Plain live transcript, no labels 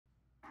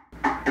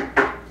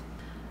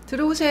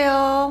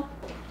들어오세요.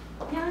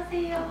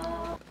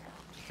 안녕하세요.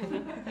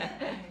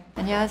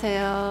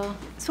 안녕하세요.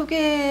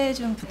 소개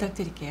좀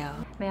부탁드릴게요.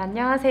 네,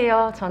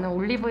 안녕하세요. 저는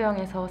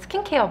올리브영에서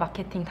스킨케어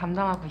마케팅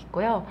담당하고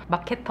있고요.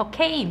 마케터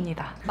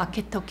K입니다.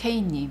 마케터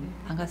K님,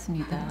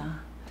 반갑습니다.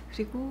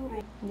 그리고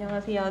네,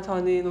 안녕하세요.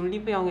 저는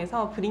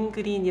올리브영에서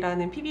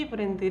브링그린이라는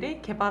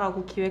PB브랜드를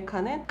개발하고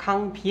기획하는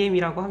강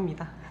BM이라고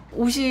합니다.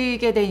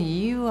 오시게 된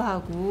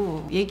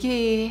이유하고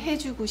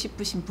얘기해주고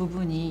싶으신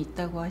부분이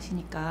있다고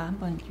하시니까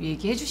한번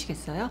얘기해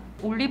주시겠어요?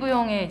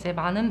 올리브영에 이제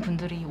많은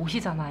분들이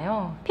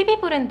오시잖아요.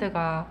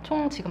 PB브랜드가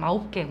총 지금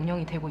 9개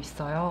운영이 되고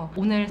있어요.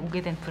 오늘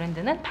오게 된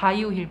브랜드는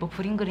바이오힐보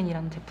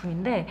브링그린이라는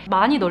제품인데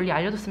많이 널리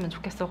알려줬으면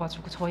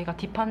좋겠어가지고 저희가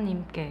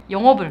디파님께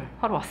영업을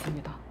하러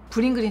왔습니다.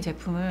 브링그린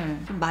제품을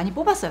좀 많이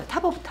뽑았어요.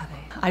 탑 오브 탑에.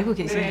 알고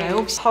계신가요?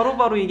 혹시?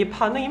 바로바로 이게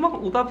반응이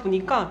막 오다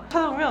보니까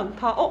찾아보면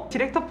다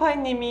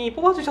디렉터파이님이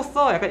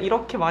뽑아주셨어 약간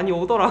이렇게 많이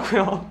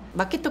오더라고요.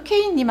 마케터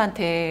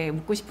K님한테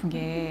묻고 싶은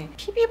게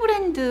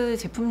PB브랜드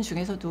제품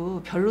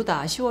중에서도 별로다,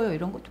 아쉬워요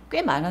이런 것도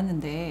꽤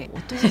많았는데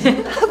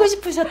어떠세요? 하고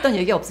싶으셨던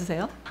얘기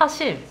없으세요?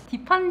 사실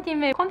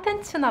디파님의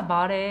컨텐츠나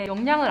말에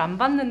영향을 안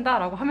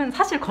받는다라고 하면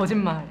사실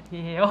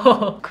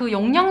거짓말이에요. 그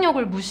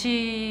영향력을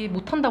무시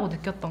못한다고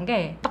느꼈던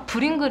게 딱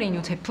브링그린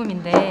이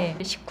제품인데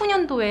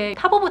 19년도에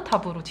탑 오브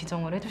탑으로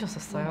지정을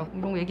해주셨었어요.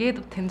 이런 거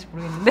얘기해도 되는지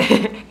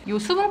모르겠는데 이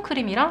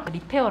수분크림이랑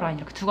리페어 라인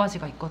이렇게 두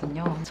가지가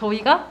있거든요.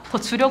 저희가 더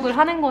주력을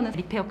하는 거는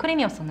리페어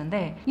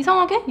크림이었었는데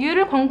이상하게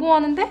얘를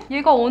광고하는데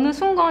얘가 어느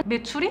순간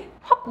매출이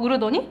확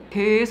오르더니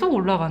계속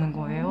올라가는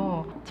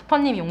거예요.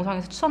 디파님이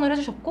영상에서 추천을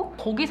해주셨고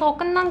거기서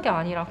끝난 게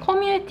아니라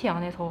커뮤니티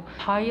안에서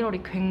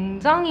바이럴이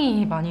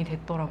굉장히 많이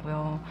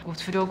됐더라고요. 그리고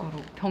주력으로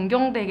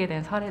변경되게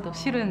된 사례도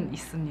실은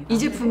있습니다. 이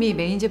제품이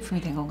메인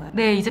제품이 된 건가요?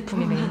 네, 이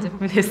제품이 메인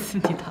제품이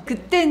됐습니다.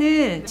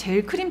 그때는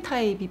젤 크림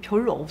타입이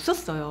별로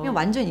없었어요. 그냥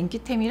완전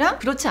인기템이랑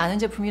그렇지 않은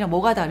제품이랑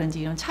뭐가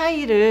다른지 이런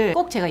차이를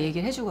꼭 제가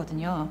얘기를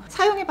해주거든요.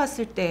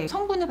 사용해봤을 때,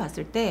 성분을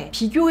봤을 때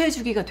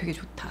비교해주기가 되게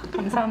좋다.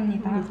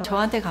 감사합니다.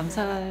 저한테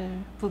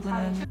감사할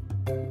부분은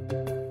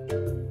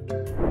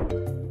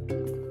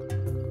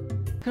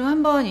그럼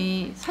한번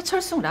이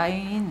사철쑥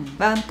라인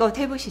마음껏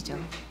해보시죠.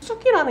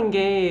 쑥이라는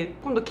게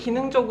조금 더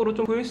기능적으로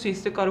좀 보일 수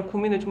있을까를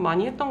고민을 좀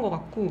많이 했던 것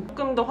같고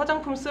조금 더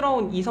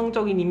화장품스러운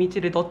이성적인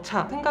이미지를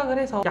넣자 생각을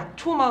해서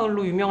약초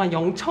마을로 유명한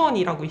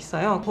영천이라고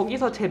있어요.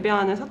 거기서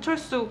재배하는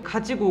사철쑥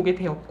가지고 오게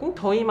되었고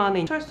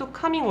저희만의 사철쑥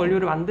카밍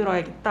원료를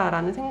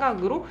만들어야겠다라는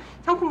생각으로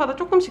상품마다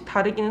조금씩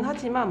다르기는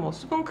하지만 뭐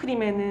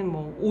수분크림에는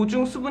뭐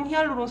오중 수분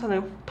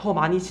히알루론산을 더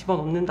많이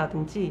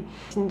집어넣는다든지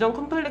진정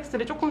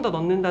컴플렉스를 조금 더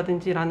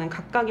넣는다든지라는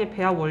각각의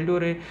배합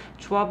원료를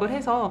조합을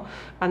해서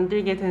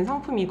만들게 된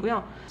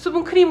상품이고요.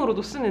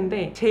 수분크림으로도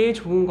쓰는데 제일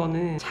좋은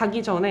거는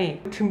자기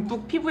전에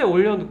듬뿍 피부에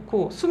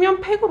올려놓고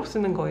수면팩으로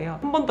쓰는 거예요.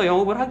 한 번 더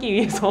영업을 하기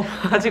위해서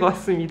가지고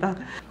왔습니다.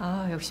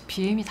 아, 역시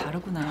BM이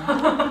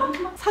다르구나.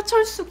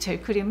 사철쑥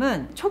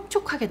젤크림은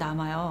촉촉하게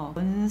남아요.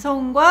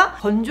 건성과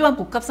건조한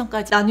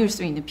복합성까지 나눌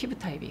수 있는 피부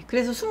타입이.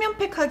 그래서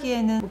수면팩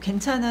하기에는 뭐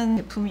괜찮은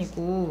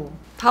제품이고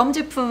다음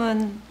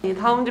제품은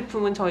다음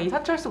제품은 저희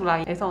사철쑥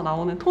라인에서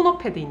나오는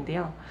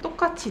토너패드인데요.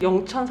 똑같이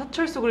영천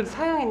사철쑥을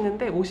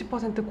사용했는데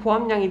 50%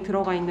 고함량이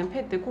들어가 있는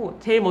패드고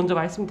제일 먼저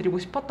말씀드리고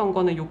싶었던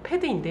거는 이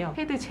패드인데요.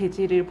 패드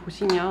재질을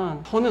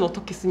보시면 저는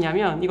어떻게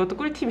쓰냐면 이것도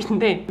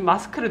꿀팁인데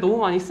마스크를 너무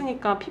많이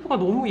쓰니까 피부가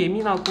너무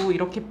예민하고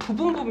이렇게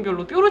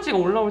부분별로 뾰루지가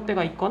올라올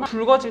때가 있거나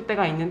붉어질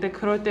때가 있는데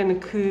그럴 때는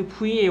그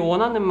부위에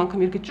원하는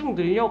만큼 이렇게 쭉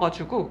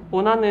늘려가지고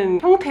원하는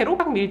형태로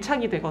딱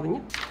밀착이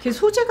되거든요. 걔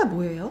소재가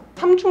뭐예요?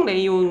 3중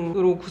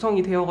레이온으로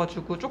구성이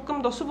되어가지고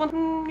조금 더 수분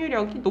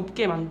함유력이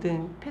높게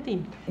만든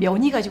패드입니다.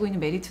 면이 가지고 있는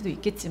메리트도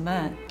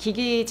있겠지만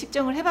기기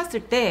측정을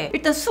해봤을 때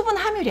일단 수분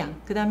함유량,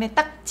 그 다음에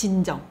딱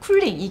진정,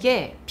 쿨링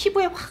이게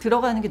피부에 확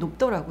들어가는 게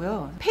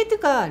높더라고요.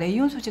 패드가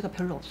레이온 소재가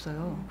별로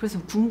없어요. 그래서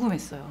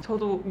궁금했어요.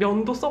 저도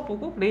면도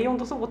써보고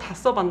레이온도 써보고 다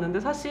써봤는데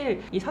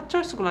사실 이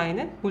사철쑥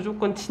라인은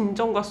무조건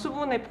진정과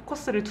수분에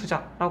포커스를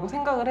두자라고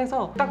생각을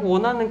해서 딱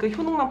원하는 그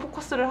효능만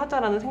포커스를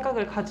하자라는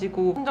생각을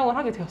가지고 선정을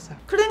하게 되었어요.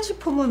 클렌징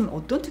폼은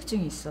어떤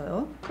특징이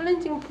있어요?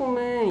 클렌징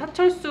폼은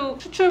사철쑥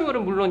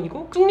추출물은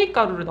물론이고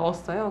쑥밀가루를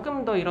넣었어요.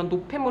 조금 더 이런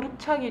노폐물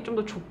흡착이 좀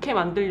더 좋게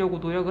만들려고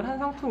노력을 한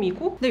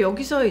상품이고 근데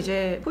여기서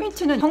이제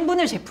포인트는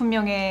성분을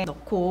제품명에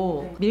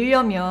넣고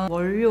밀려면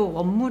원료,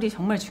 원물이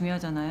정말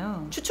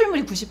중요하잖아요.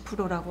 추출물이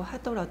 90%라고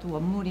하더라도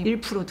원물이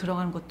 1%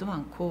 들어가는 것도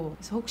많고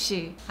그래서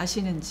혹시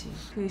아시는지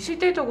그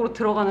실질적으로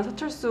들어가는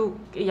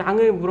사철쑥의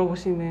양을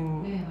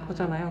물어보시는 네,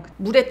 거잖아요.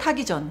 물에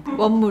타기 전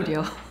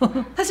원물이요.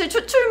 사실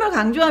추출물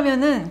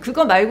강조하면은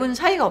그거 말고는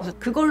차이가 없어요.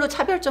 그걸로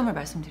차별점을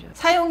말씀드려요.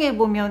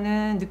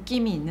 사용해보면은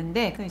느낌이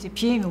있는데 이제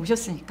BM이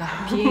오셨으니까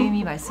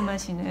BM이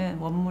말씀하시는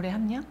원물의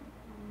함량?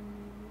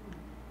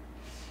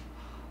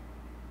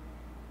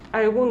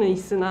 알고는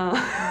있으나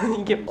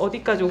이게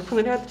어디까지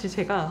오픈을 해야 될지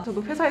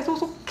저도 회사에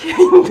소속해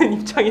있는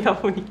입장이다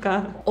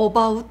보니까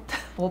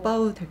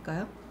어바웃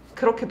될까요?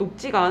 그렇게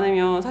높지가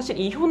않으면 사실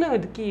이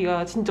효능을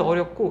느끼기가 진짜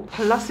어렵고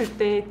발랐을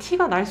때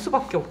티가 날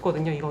수밖에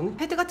없거든요. 이거는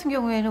패드 같은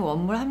경우에는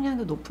원물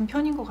함량도 높은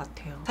편인 것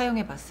같아요.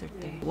 사용해봤을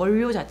때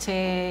원료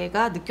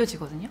자체가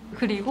느껴지거든요.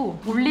 그리고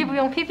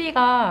올리브영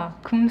PB가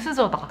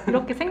금수저다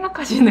이렇게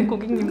생각하시는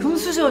고객님.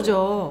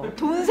 금수저죠.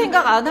 돈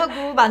생각 안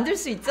하고 만들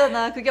수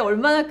있잖아. 그게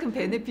얼마나 큰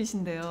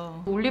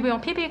베네핏인데요.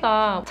 올리브영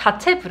PB가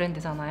자체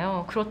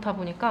브랜드잖아요. 그렇다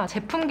보니까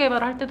제품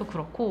개발을 할 때도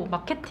그렇고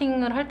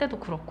마케팅을 할 때도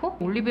그렇고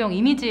올리브영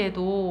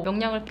이미지에도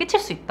영향을 끼칠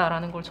수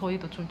있다는 걸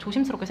저희도 좀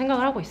조심스럽게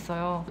생각을 하고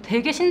있어요.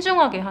 되게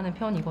신중하게 하는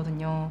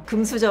편이거든요.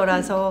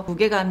 금수저라서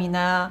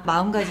무게감이나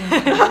마음가짐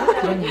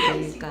그런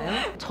얘기일까요?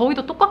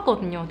 저희도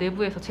똑같거든요.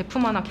 내부에서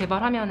제품 하나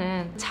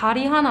개발하면은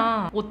자리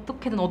하나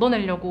어떻게든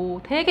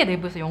얻어내려고 되게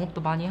내부에서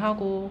영업도 많이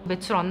하고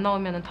매출 안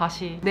나오면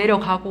다시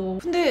내려가고.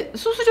 근데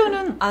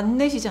수수료는 안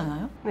내시지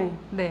않아요?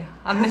 네,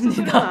 안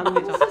냅니다. 안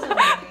내죠.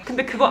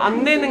 근데 그거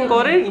안 내는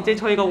거를 이제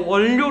저희가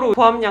원료로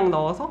고함량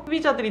넣어서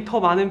소비자들이 더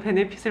많은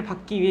베네핏을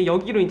받기 위해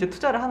여기로 이제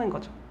투자를 하는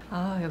거죠.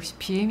 아, 역시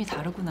BM이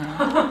다르구나.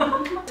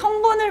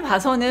 성분을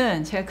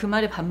봐서는 제가 그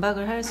말에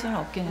반박을 할 수는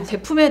없겠네요.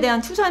 제품에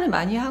대한 투자는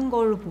많이 한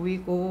걸로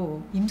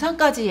보이고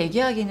임상까지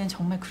얘기하기는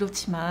정말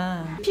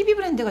그렇지만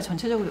PB브랜드가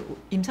전체적으로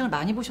임상을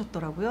많이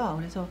보셨더라고요.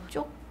 그래서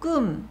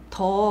조금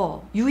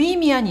더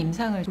유의미한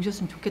임상을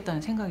보셨으면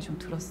좋겠다는 생각이 좀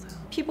들었어요.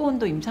 피부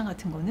온도 임상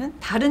같은 거는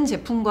다른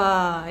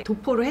제품과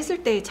도포를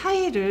했을 때의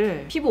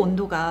차이를 피부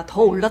온도가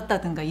더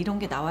올랐다든가 이런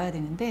게 나와야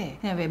되는데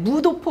그냥 왜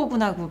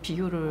무도포분하고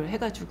비교를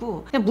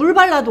해가지고 그냥 물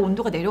발라도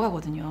온도가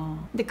내려가거든요.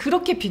 근데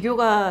그렇게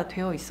비교가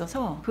되어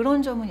있어서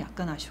그런 점은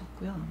약간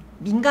아쉬웠고요.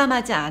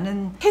 민감하지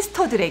않은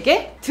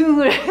테스터들에게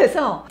등을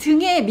해서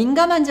등에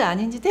민감한지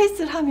아닌지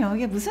테스트를 하면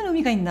이게 무슨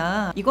의미가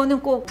있나. 이거는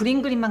꼭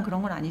브링그린만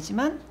그런 건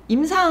아니지만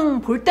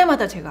임상 볼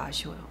때마다 제가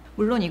아쉬워요.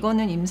 물론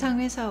이거는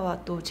임상회사와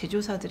또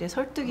제조사들의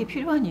설득이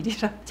필요한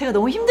일이라 제가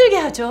너무 힘들게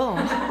하죠.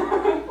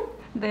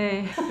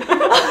 네.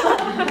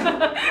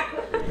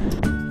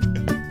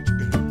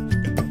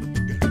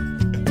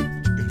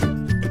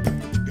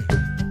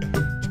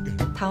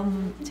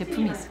 다음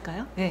제품이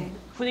있을까요? 네.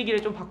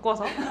 분위기를 좀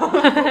바꿔서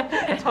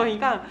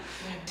저희가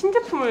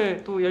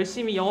신제품을 또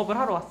열심히 영업을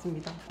하러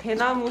왔습니다.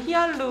 대나무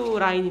히알루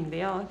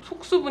라인인데요.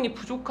 속수분이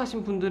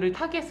부족하신 분들을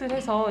타겟을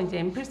해서 이제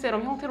앰플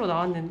세럼 형태로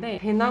나왔는데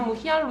대나무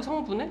히알루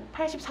성분은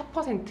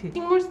 84%,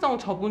 식물성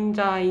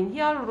저분자인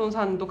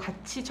히알루론산도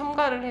같이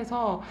첨가를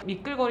해서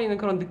미끌거리는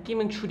그런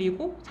느낌은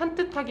줄이고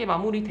산뜻하게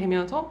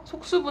마무리되면서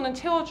속수분은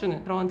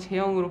채워주는 그런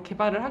제형으로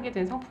개발을 하게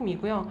된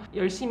상품이고요.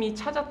 열심히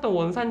찾았던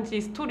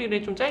원산지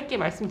스토리를 좀 짧게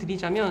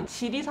말씀드리자면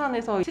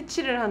지리산에서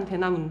채취를 한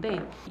대나무인데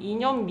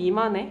 2년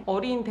미만의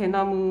어린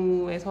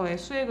대나무에서의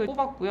수액을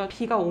뽑았고요.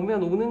 비가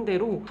오면 오는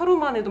대로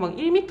하루만 해도 막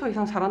 1m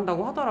이상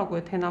자란다고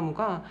하더라고요.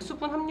 대나무가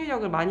수분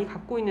함유력을 많이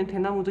갖고 있는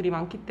대나무들이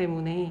많기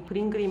때문에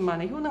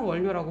브링그린만의 효능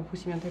원료라고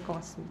보시면 될 것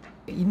같습니다.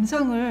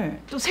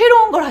 임상을 또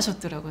새로운 걸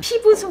하셨더라고요.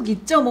 피부 속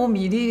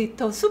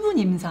 2.5ml 수분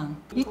임상.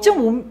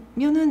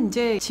 2.5면은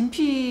이제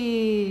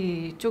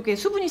진피 쪽에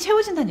수분이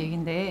채워진다는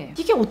얘긴데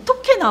이게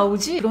어떻게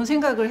나오지? 이런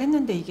생각을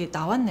했는데 이게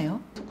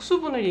나왔네요.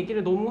 속수분을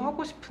얘기를 너무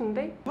하고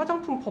싶은데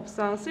화장품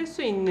법상 쓸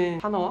수 있는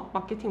단어와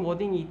마케팅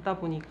워딩이 있다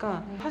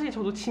보니까 사실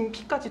저도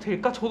진피까지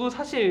될까? 저도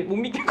사실 못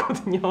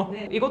믿겠거든요.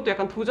 네. 이것도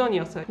약간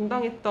도전이었어요.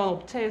 담당했던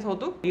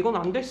업체에서도 이건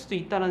안 될 수도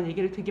있다는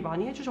얘기를 되게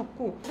많이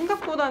해주셨고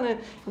생각보다는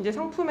이제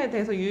상품에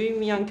대해서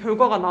유의미한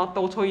결과가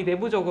나왔다고 저희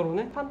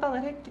내부적으로는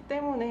판단을 했기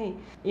때문에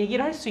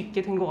얘기를 할 수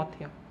있게 된 것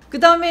같아요. 그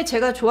다음에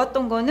제가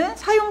좋았던 거는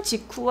사용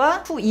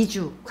직후와 후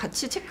 2주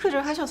같이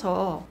체크를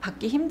하셔서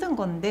받기 힘든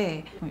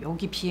건데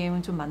여기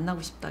BM은 좀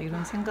만나고 싶다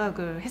이런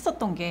생각을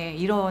했었던 게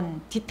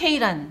이런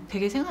디테일한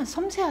되게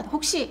섬세하다.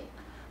 혹시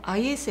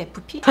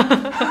ISFP?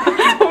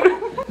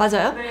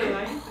 맞아요?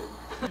 네.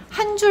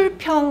 한 줄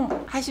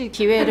평 하실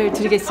기회를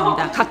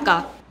드리겠습니다.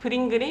 각각.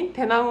 브링그린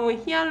대나무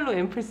히알루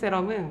앰플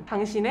세럼은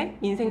당신의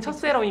인생 첫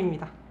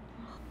세럼입니다.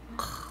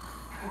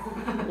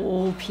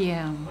 오,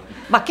 BM.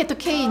 마케터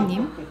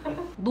K님.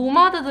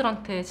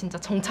 노마드들한테 진짜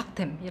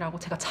정착템이라고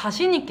제가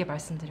자신 있게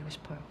말씀드리고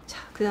싶어요. 자,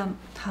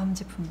 다음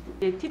제품.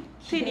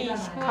 티트리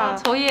시카.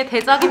 저희의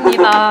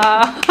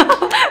대작입니다.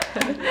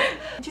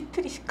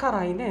 티트리 시카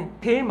라인은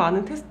제일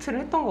많은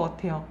테스트를 했던 것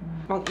같아요.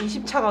 막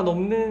 20차가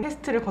넘는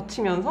테스트를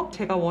거치면서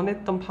제가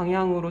원했던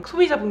방향으로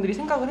소비자분들이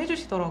생각을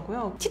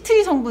해주시더라고요.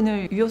 티트리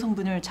성분을, 유효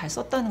성분을 잘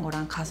썼다는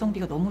거랑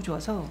가성비가 너무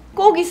좋아서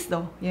꼭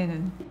있어,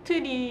 얘는.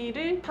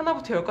 티트리를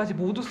하나부터 열까지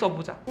모두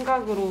써보자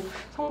생각으로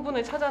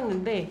성분을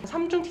찾았는데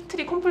 3중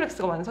티트리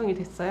콤플렉스가 완성이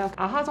됐어요.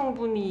 아하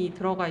성분이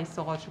들어가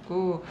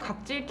있어가지고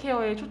각질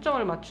케어에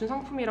초점을 맞춘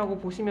상품이라고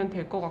보시면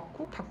될 것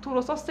같고 닥터로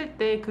썼을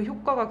때 그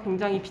효과가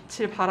굉장히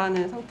빛을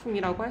발하는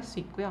상품이라고 할 수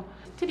있고요.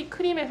 티트리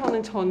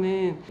크림에서는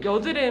저는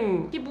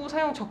여드름 피부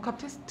사용 적합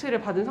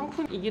테스트를 받은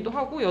상품이기도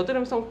하고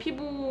여드름성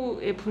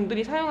피부의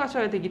분들이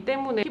사용하셔야 되기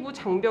때문에 피부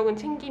장벽은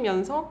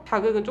챙기면서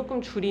자극은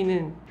조금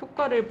줄이는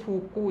효과를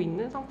보고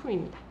있는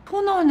상품입니다.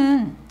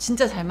 토너는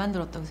진짜 잘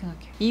만들었다고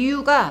생각해요.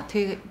 이유가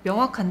되게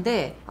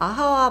명확한데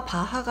아하와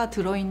바하가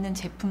들어있는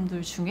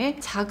제품들 중에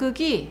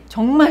자극이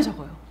정말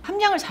적어요.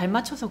 함량을 잘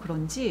맞춰서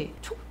그런지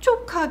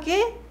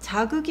촉촉하게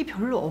자극이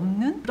별로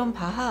없는 그런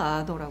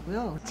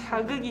바하더라고요.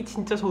 자극이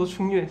진짜 저도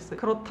중요했어요.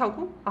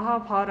 그렇다고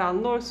바를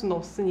안 넣을 수는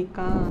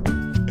없으니까.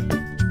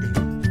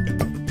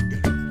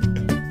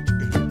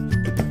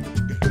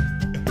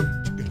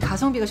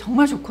 가성비가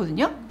정말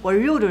좋거든요.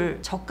 원료를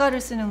저가를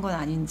쓰는 건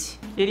아닌지.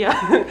 예리야,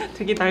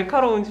 되게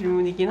날카로운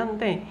질문이긴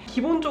한데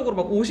기본적으로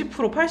막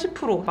 50%,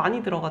 80%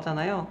 많이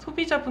들어가잖아요.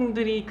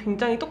 소비자분들이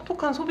굉장히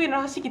똑똑한 소비를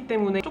하시기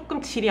때문에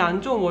조금 질이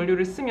안 좋은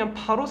원료를 쓰면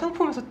바로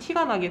상품에서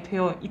티가 나게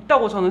되어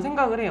있다고 저는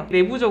생각을 해요.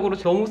 내부적으로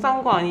너무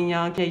싼 거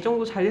아니냐, 그냥 이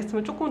정도 잘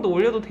됐으면 조금 더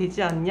올려도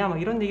되지 않냐, 막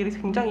이런 얘기를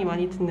굉장히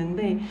많이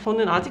듣는데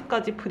저는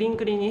아직까지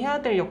브링그린이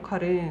해야 될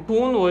역할은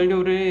좋은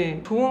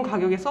원료를 좋은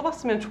가격에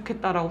써봤으면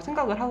좋겠다라고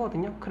생각을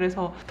하거든요.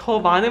 그래서 더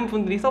많은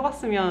분들이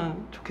써봤으면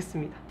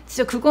좋겠습니다.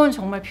 진짜 그건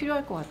정말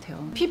필요할 것 같아요.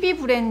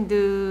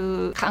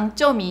 PB브랜드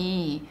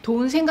강점이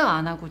돈 생각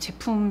안 하고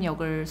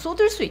제품력을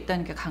쏟을 수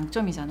있다는 게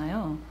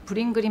강점이잖아요.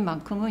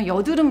 브링그린만큼은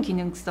여드름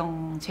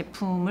기능성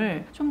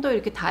제품을 좀 더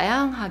이렇게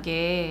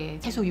다양하게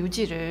계속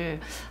유지를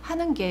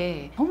하는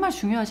게 정말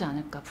중요하지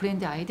않을까.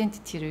 브랜드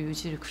아이덴티티를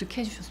유지를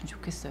그렇게 해주셨으면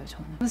좋겠어요.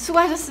 저는.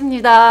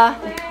 수고하셨습니다.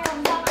 네,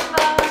 감사합니다.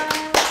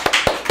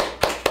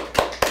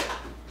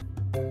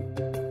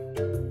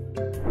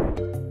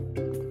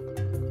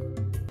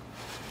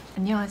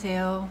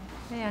 안녕하세요.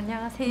 네,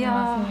 안녕하세요.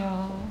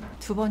 안녕하세요.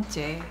 두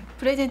번째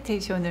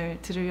프레젠테이션을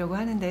들으려고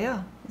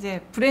하는데요.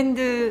 이제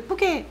브랜드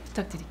소개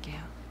부탁드릴게요.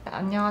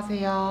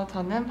 안녕하세요.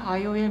 저는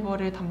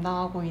바이오힐보를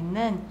담당하고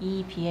있는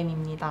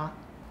BM입니다.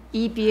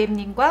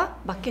 BM님과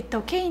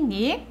마케터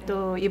K님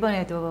또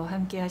이번에도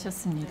함께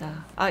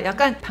하셨습니다.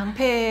 약간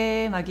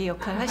방패막이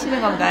역할 하시는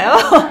건가요?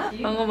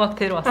 방어 막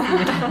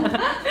데려왔습니다.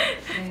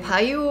 네.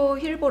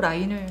 바이오힐보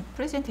라인을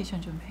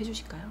프레젠테이션 좀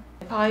해주실까요?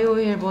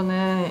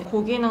 바이오힐보는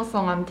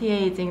고기능성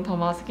안티에이징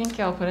더마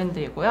스킨케어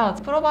브랜드이고요.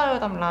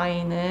 프로바이오담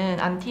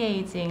라인은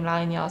안티에이징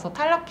라인이어서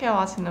탄력 케어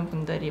하시는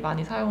분들이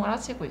많이 사용을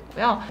하시고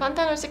있고요.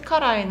 판테놀 시카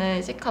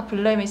라인은 시카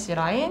블레미쉬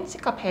라인,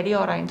 시카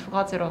베리어 라인 두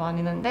가지로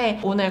나뉘는데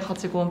오늘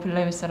가지고 온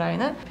블레미쉬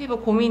라인은 피부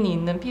고민이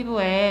있는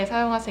피부에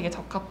사용하시기에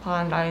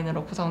적합한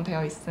라인으로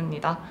구성되어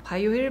있습니다.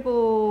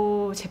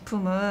 바이오힐보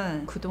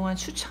제품은 그동안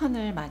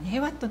추천을 많이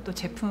해왔던 또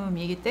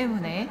제품이기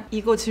때문에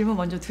이거 질문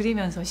먼저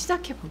드리면서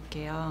시작해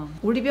볼게요.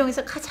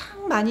 올리브영에서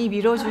가장 많이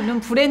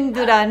밀어주는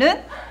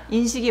브랜드라는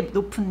인식이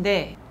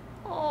높은데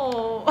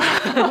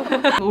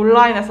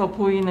온라인에서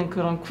보이는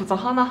그런 구자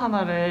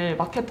하나하나를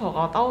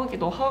마케터가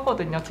따오기도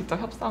하거든요. 직접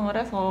협상을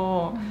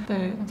해서.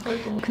 네,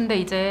 저희도. 근데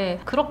이제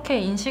그렇게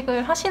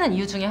인식을 하시는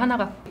이유 중에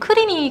하나가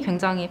크림이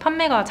굉장히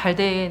판매가 잘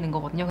되는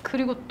거거든요.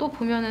 그리고 또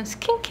보면은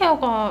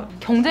스킨케어가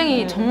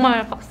경쟁이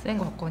정말 빡센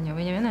것 같거든요.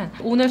 왜냐면은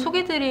오늘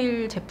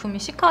소개드릴 제품이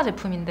시카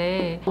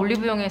제품인데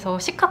올리브영에서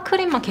시카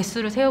크림만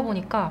개수를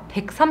세어보니까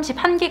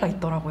 131개가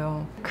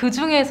있더라고요. 그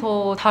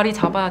중에서 자리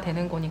잡아야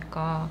되는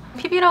거니까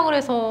PB라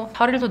그래서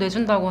자리를 더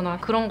내준다거나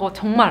그런 거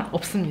정말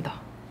없습니다.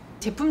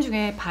 제품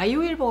중에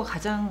바이오힐보가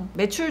가장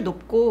매출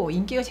높고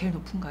인기가 제일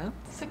높은가요?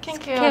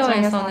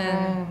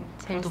 스킨케어에서는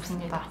제일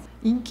높습니다.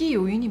 인기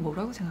요인이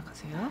뭐라고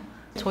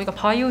생각하세요? 저희가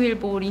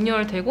바이오힐보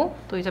리뉴얼 되고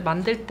또 이제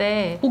만들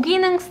때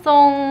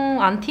고기능성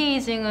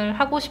안티에이징을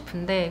하고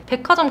싶은데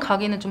백화점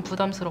가기는 좀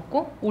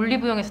부담스럽고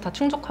올리브영에서 다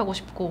충족하고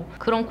싶고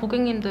그런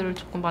고객님들을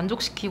조금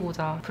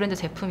만족시키고자 브랜드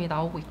제품이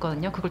나오고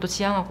있거든요. 그걸 또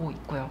지향하고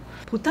있고요.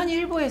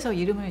 보타니일보에서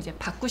이름을 이제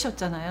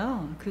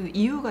바꾸셨잖아요. 그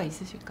이유가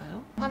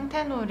있으실까요?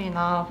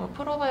 판테놀이나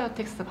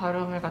프로바이오틱스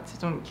발효물 같이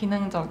좀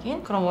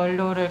기능적인 그런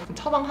원료를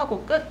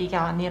처방하고 끝 이게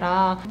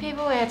아니라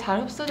피부에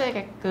잘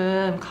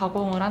흡수되게끔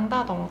가공을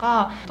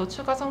한다던가 또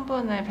추가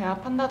성분을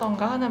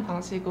배합한다던가 하는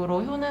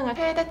방식으로 효능을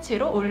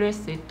최대치로 올릴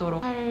수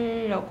있도록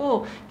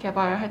하려고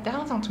개발할 때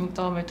항상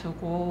중점을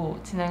두고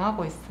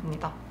진행하고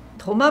있습니다.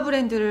 더마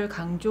브랜드를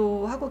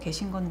강조하고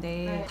계신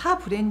건데 네. 타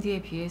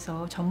브랜드에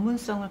비해서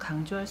전문성을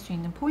강조할 수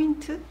있는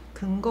포인트?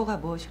 근거가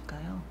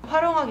무엇일까요?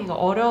 활용하기가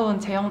어려운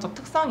제형적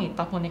특성이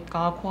있다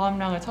보니까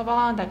고함량을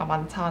처방하는 데가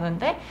많지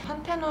않은데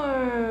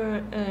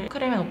판테놀을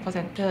크림엔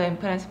 5%,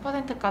 앰플엔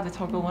 10%까지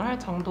적용을 할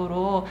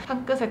정도로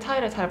한 끗의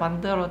차이를 잘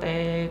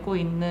만들어내고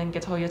있는 게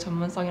저희의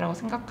전문성이라고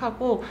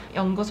생각하고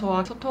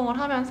연구소와 소통을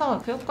하면서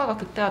그 효과가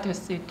극대화될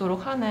수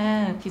있도록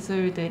하는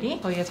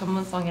기술들이 저희의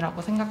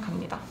전문성이라고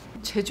생각합니다.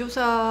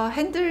 제조사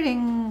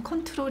핸들링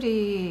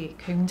컨트롤이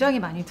굉장히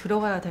많이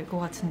들어가야 될 것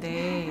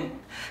같은데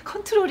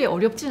컨트롤이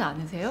어렵진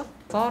않으세요?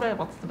 하루에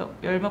막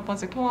열몇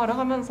번씩 통화를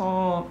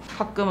하면서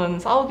가끔은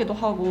싸우기도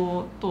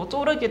하고 또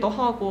쪼르기도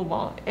하고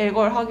막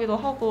애걸하기도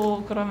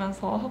하고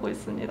그러면서 하고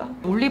있습니다.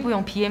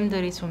 올리브영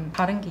BM들이 좀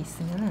다른 게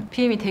있으면은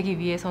BM이 되기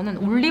위해서는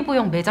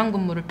올리브영 매장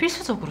근무를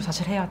필수적으로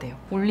사실 해야 돼요.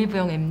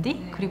 올리브영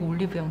MD 그리고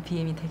올리브영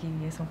BM이 되기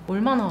위해서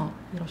얼마나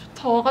일하셨죠?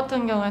 저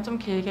같은 경우에 좀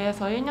길게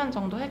해서 1년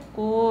정도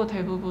했고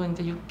대부분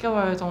이제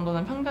 6개월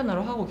정도는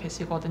평균으로 하고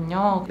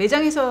계시거든요.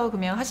 매장에서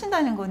그러면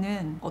하신다는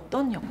거는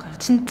어떤 역할?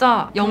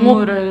 진짜 영업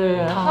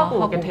업무를 다 하고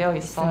하게 되어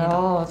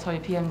있어요.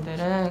 저희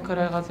BM들은.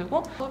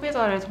 그래가지고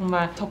소비자를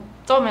정말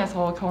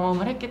접점에서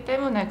경험을 했기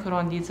때문에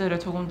그런 니즈를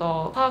조금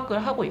더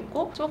파악을 하고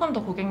있고 조금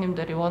더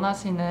고객님들이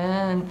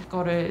원하시는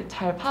거를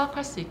잘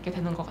파악할 수 있게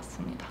되는 것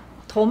같습니다.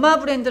 더마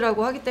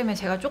브랜드라고 하기 때문에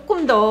제가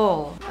조금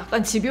더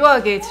약간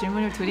집요하게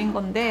질문을 드린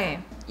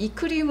건데, 이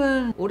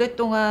크림은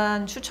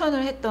오랫동안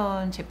추천을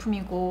했던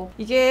제품이고,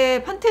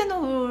 이게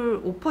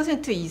판테놀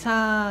 5%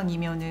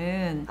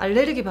 이상이면은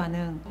알레르기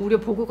반응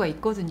우려 보고가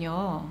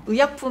있거든요.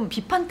 의약품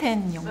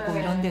비판텐 연고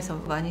이런 데서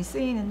많이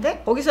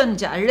쓰이는데, 거기서는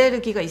이제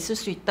알레르기가 있을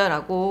수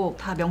있다라고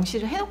다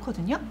명시를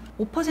해놓거든요.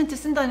 5%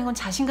 쓴다는 건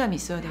자신감이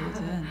있어야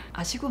되거든.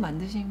 아시고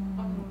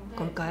만드신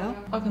걸까요?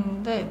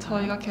 근데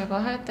저희가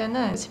개발할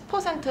때는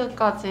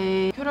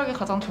 10%까지 효력이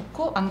가장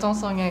좋고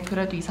안정성에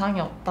그래도 이상이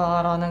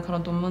없다라는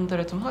그런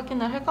논문들을 좀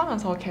확인을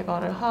해가면서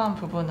개발을 한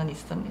부분은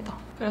있습니다.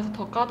 그래서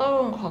더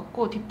까다로운 것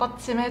같고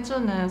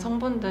뒷받침해주는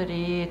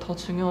성분들이 더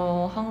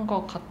중요한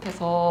것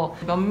같아서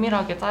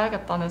면밀하게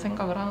짜야겠다는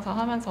생각을 항상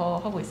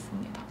하면서 하고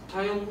있습니다.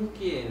 사용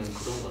후기에는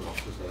그런 건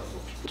없으세요?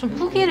 좀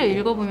후기를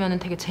읽어보면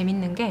되게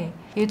재밌는 게,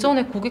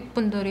 예전에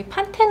고객분들이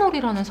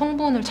판테놀이라는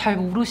성분을 잘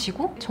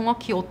모르시고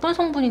정확히 어떤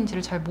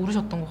성분인지를 잘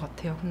모르셨던 것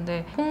같아요.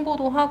 근데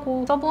홍보도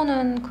하고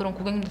써보는 그런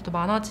고객님들도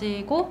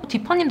많아지고,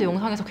 디파님도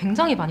영상에서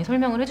굉장히 많이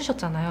설명을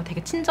해주셨잖아요.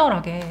 되게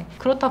친절하게.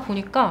 그렇다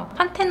보니까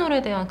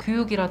판테놀에 대한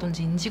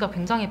교육이라든지 인지가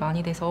굉장히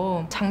많이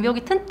돼서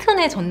장벽이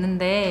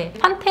튼튼해졌는데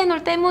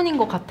판테놀 때문인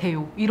것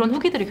같아요, 이런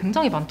후기들이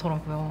굉장히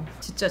많더라고요.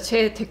 진짜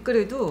제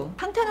댓글에도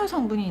판테놀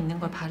성분이 있는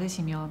걸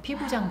바르시면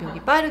피부 장벽이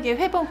빠르게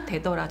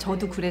회복되더라.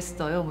 저도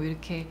그랬어요. 뭐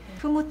이렇게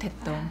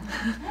흐뭇했던.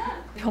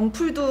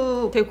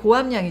 병풀도 되게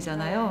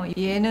고함량이잖아요.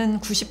 얘는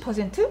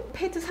 90%,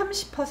 패드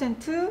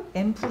 30%,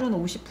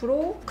 앰플은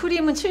 50%,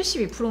 크림은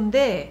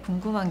 72%인데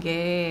궁금한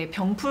게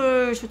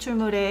병풀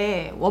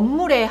추출물의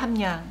원물의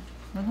함량은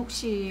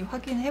혹시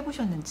확인해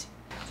보셨는지?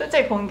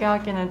 실제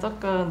공개하기는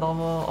조금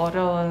너무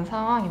어려운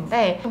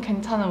상황인데 좀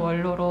괜찮은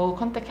원료로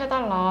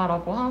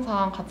컨택해달라고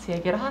항상 같이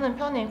얘기를 하는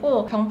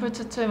편이고, 병풀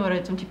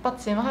추출물을 좀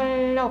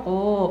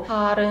뒷받침하려고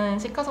다른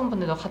시카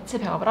성분들도 같이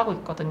배합을 하고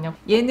있거든요.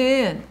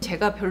 얘는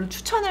제가 별로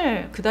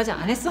추천을 그다지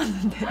안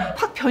했었는데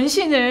확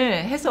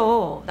변신을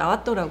해서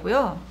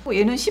나왔더라고요.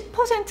 얘는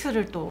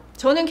 10%를 또,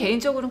 저는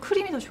개인적으로는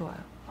크림이 더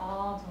좋아요.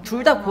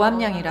 둘 다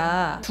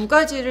고함량이라 두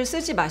가지를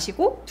쓰지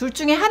마시고 둘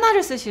중에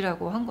하나를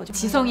쓰시라고 한 거죠.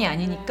 지성이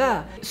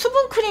아니니까.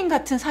 수분크림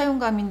같은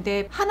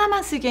사용감인데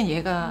하나만 쓰기엔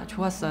얘가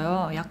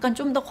좋았어요. 약간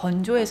좀 더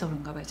건조해서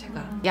그런가 봐요.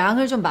 제가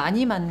양을 좀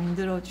많이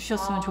만들어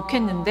주셨으면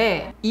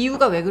좋겠는데,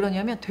 이유가 왜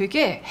그러냐면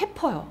되게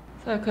해퍼요.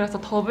 그래서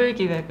더블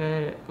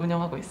기획을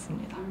운영하고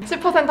있습니다.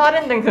 10%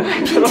 할인된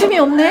금액으로. 빈틈이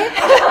없네?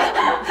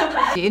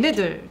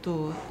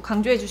 얘네들도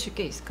강조해 주실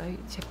게 있을까요? 이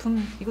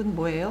제품 이건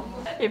뭐예요?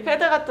 이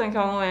패드 같은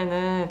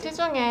경우에는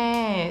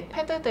시중에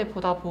패드들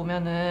보다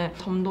보면은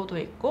점도도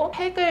있고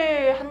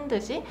팩을 한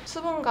듯이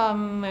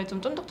수분감을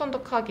좀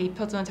쫀득쫀득하게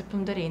입혀주는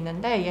제품들이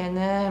있는데,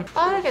 얘는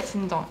빠르게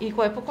진정,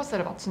 이거에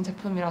포커스를 맞춘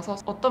제품이라서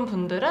어떤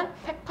분들은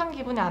팩한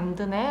기분이 안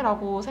드네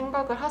라고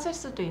생각을 하실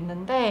수도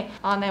있는데,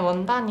 안에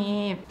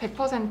원단이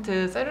 100%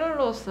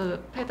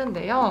 셀룰로스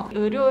패드인데요.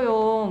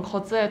 의료용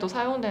거즈에도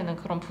사용되는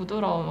그런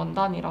부드러운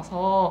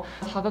원단이라서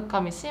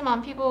자극감이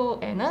심한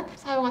피부에는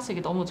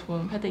사용하시기 너무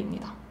좋은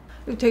패드입니다.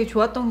 되게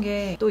좋았던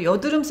게 또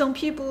여드름성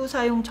피부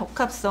사용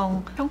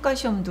적합성 평가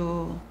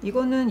시험도,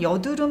 이거는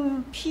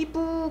여드름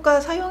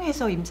피부가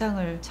사용해서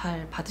임상을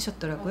잘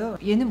받으셨더라고요.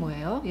 얘는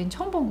뭐예요? 얘는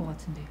처음 본 것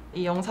같은데.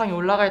 이 영상이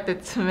올라갈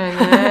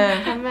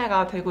때쯤에는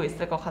판매가 되고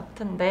있을 것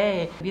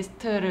같은데,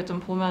 미스트를 좀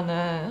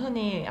보면은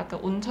흔히 약간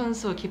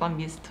온천수 기반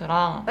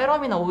미스트랑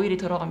세럼이나 오일이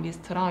들어간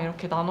미스트랑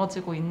이렇게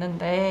나눠지고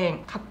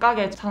있는데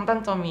각각의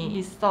장단점이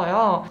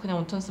있어요. 그냥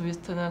온천수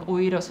미스트는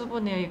오히려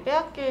수분을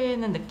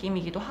빼앗기는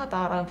느낌이기도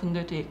하다라는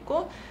분들도 있고,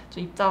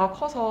 좀 입자가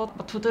커서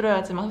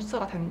두드려야지만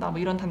흡수가 된다 뭐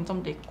이런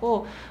단점도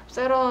있고,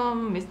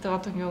 세럼 미스트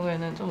같은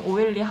경우에는 좀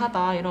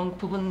오일리하다 이런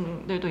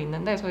부분들도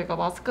있는데, 저희가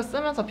마스크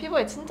쓰면서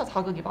피부에 진짜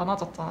자극이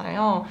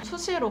많아졌잖아요.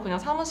 수시로 그냥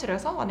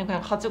사무실에서 아니면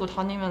그냥 가지고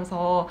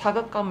다니면서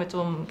자극감을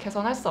좀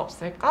개선할 수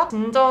없을까?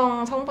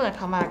 진정 성분을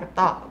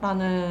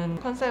담아야겠다라는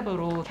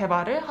컨셉으로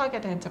개발을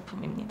하게 된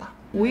제품입니다.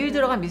 오일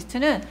들어간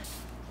미스트는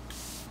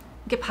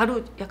이게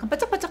바로 약간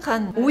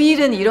반짝반짝한,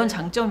 오일은 이런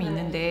장점이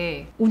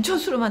있는데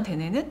온천수로만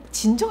된 애는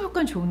진정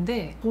효과는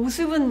좋은데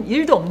보습은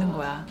 1도 없는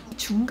거야.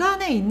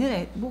 중간에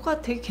있는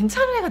뭐가 되게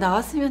괜찮은 애가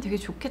나왔으면 되게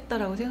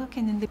좋겠다라고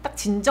생각했는데, 딱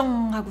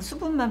진정하고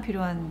수분만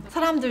필요한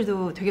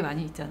사람들도 되게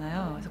많이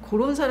있잖아요. 그래서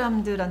그런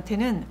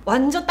사람들한테는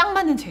완전 딱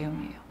맞는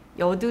제형이에요.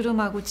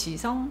 여드름하고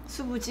지성,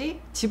 수부지,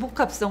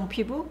 지복합성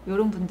피부,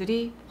 이런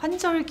분들이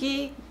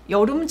환절기,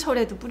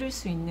 여름철에도 뿌릴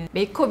수 있는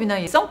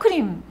메이크업이나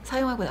선크림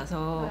사용하고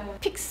나서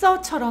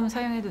픽서처럼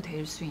사용해도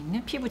될 수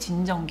있는 피부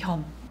진정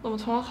겸. 너무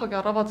정확하게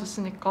알아봐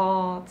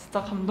주시니까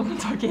진짜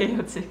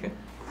감동적이에요 지금.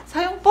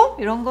 사용법?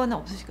 이런 거는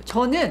없으실까요?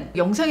 저는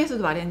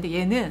영상에서도 말했는데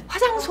얘는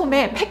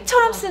화장솜에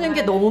팩처럼 쓰는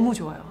게 너무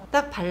좋아요.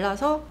 딱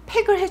발라서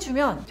팩을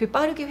해주면 되게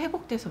빠르게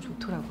회복돼서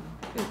좋더라고요.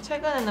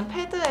 최근에는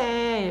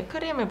패드에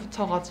크림을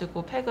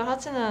묻혀가지고 팩을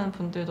하시는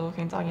분들도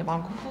굉장히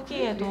많고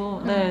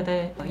후기에도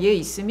네네. 얘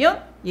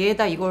있으면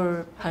얘에다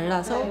이걸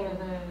발라서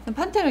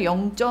판테놀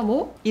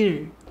 0.5,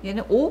 1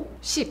 얘는 5,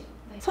 10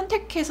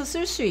 선택해서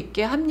쓸 수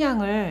있게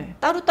함량을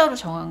따로따로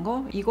정한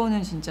거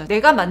이거는 진짜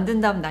내가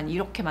만든다면 난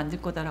이렇게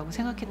만들 거다라고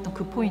생각했던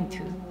그 포인트.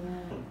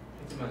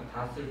 하지만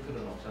다 쓸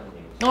필요는 없다는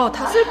얘기죠.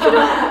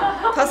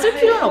 다 쓸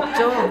필요는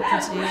없죠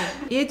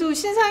굳이. 얘도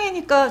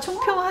신상이니까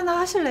총평 하나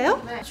하실래요?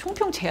 네.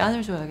 총평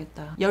제안을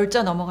줘야겠다.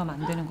 10자 넘어가면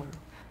안 되는 걸로.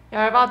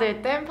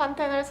 열받을 땐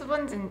판테놀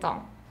수분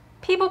진정.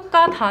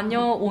 피부과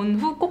다녀온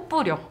후 꼭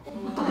뿌려.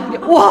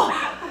 와!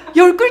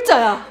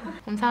 10글자야.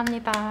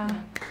 감사합니다.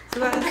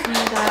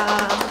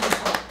 수고하셨습니다.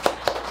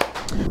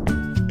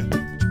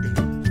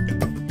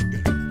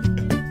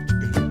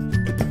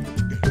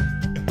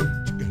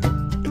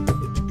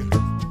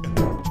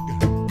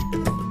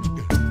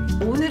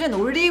 오늘은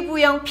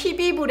올리브영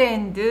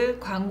PB브랜드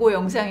광고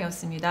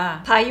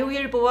영상이었습니다.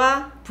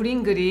 바이오힐보와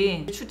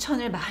브링그린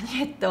추천을 많이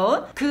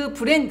했던 그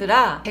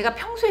브랜드라 제가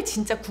평소에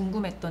진짜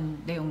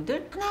궁금했던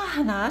내용들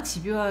하나하나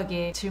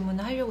집요하게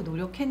질문을 하려고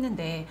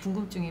노력했는데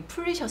궁금증이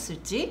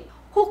풀리셨을지,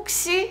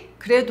 혹시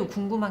그래도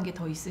궁금한 게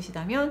더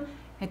있으시다면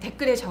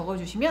댓글에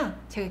적어주시면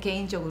제가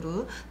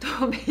개인적으로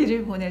또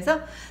메일을 보내서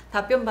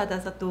답변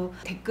받아서 또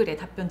댓글에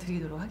답변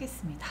드리도록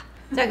하겠습니다.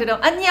 자, 그럼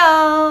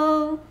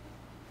안녕!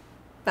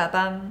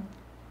 빠밤.